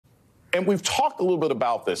And we've talked a little bit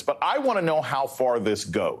about this, but I want to know how far this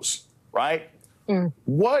goes, right?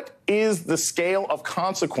 What is the scale of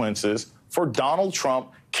consequences for Donald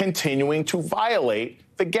Trump continuing to violate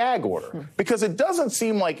the gag order? Because it doesn't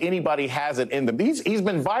seem like anybody has it in them. He's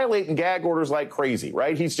been violating gag orders like crazy,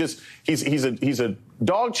 right? He's a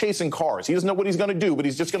dog chasing cars. He doesn't know what he's going to do, but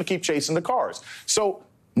he's just going to keep chasing the cars. So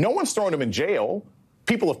no one's throwing him in jail.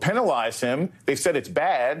 People have penalized him. They've said it's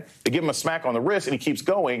bad. They give him a smack on the wrist, and he keeps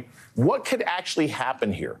going. What could actually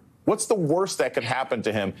happen here? What's the worst that could happen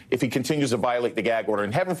to him if he continues to violate the gag order?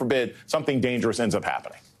 And heaven forbid, something dangerous ends up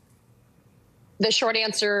happening. The short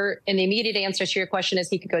answer and the immediate answer to your question is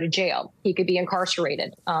he could go to jail. He could be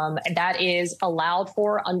incarcerated. That is allowed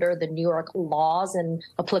for under the New York laws and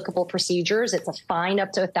applicable procedures. It's a fine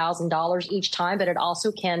up to $1,000 each time, but it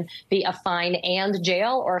also can be a fine and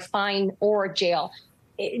jail, or a fine or jail.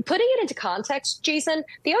 Putting it into context, Jason,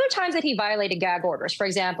 the other times that he violated gag orders, for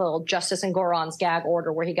example, Justice Engoron's gag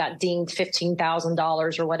order where he got dinged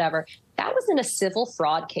 $15,000 or whatever, that was in a civil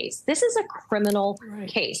fraud case. This is a criminal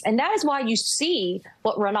case. And that is why you see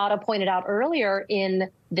what Renata pointed out earlier in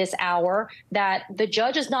this hour, that the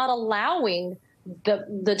judge is not allowing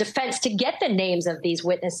the defense to get the names of these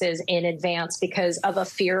witnesses in advance because of a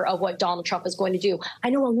fear of what Donald Trump is going to do. I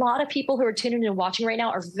know a lot of people who are tuning in and watching right now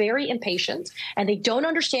are very impatient, and they don't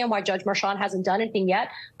understand why Judge Marchand hasn't done anything yet.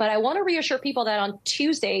 But I want to reassure people that on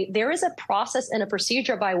Tuesday, there is a process and a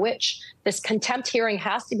procedure by which this contempt hearing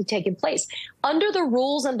has to be taking place. Under the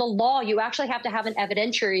rules and the law, you actually have to have an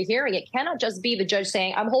evidentiary hearing. It cannot just be the judge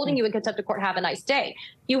saying, I'm holding you in contempt of court, have a nice day.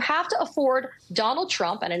 You have to afford Donald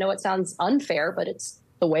Trump, and I know it sounds unfair, but it's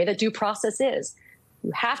the way that due process is.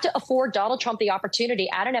 You have to afford Donald Trump the opportunity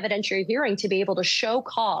at an evidentiary hearing to be able to show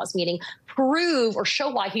cause, meaning prove or show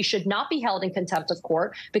why he should not be held in contempt of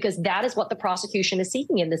court, because that is what the prosecution is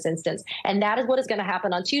seeking in this instance. And that is what is going to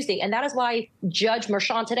happen on Tuesday. And that is why Judge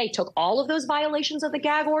Marchand today took all of those violations of the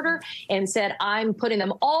gag order and said, I'm putting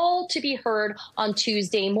them all to be heard on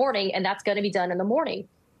Tuesday morning, and that's going to be done in the morning.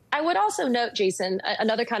 I would also note, Jason,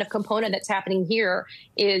 another kind of component that's happening here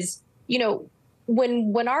is, you know,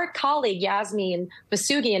 when our colleague Yasmin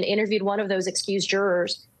Vasugian interviewed one of those excused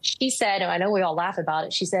jurors, she said, and I know we all laugh about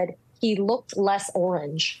it, she said, he looked less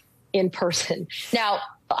orange in person. Now,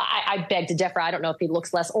 I beg to differ. I don't know if he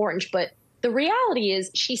looks less orange, but the reality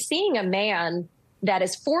is she's seeing a man that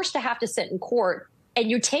is forced to have to sit in court, and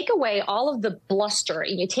you take away all of the bluster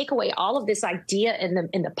and you take away all of this idea in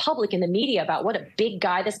the public, in the media about what a big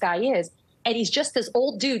guy this guy is. And he's just this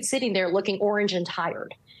old dude sitting there looking orange and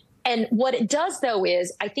tired. And what it does, though,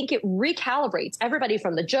 is I think it recalibrates everybody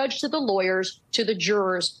from the judge to the lawyers to the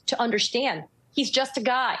jurors to understand he's just a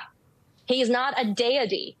guy. He is not a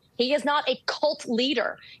deity. He is not a cult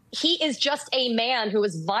leader. He is just a man who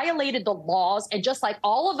has violated the laws. And just like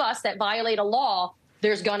all of us that violate a law,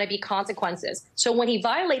 there's going to be consequences. So when he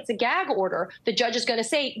violates a gag order, the judge is going to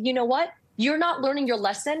say, you know what? You're not learning your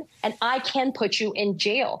lesson, and I can put you in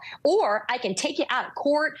jail. Or I can take you out of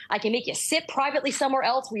court. I can make you sit privately somewhere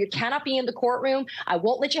else where you cannot be in the courtroom. I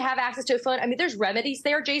won't let you have access to a phone. I mean, there's remedies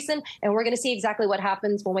there, Jason, and we're going to see exactly what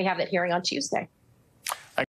happens when we have that hearing on Tuesday.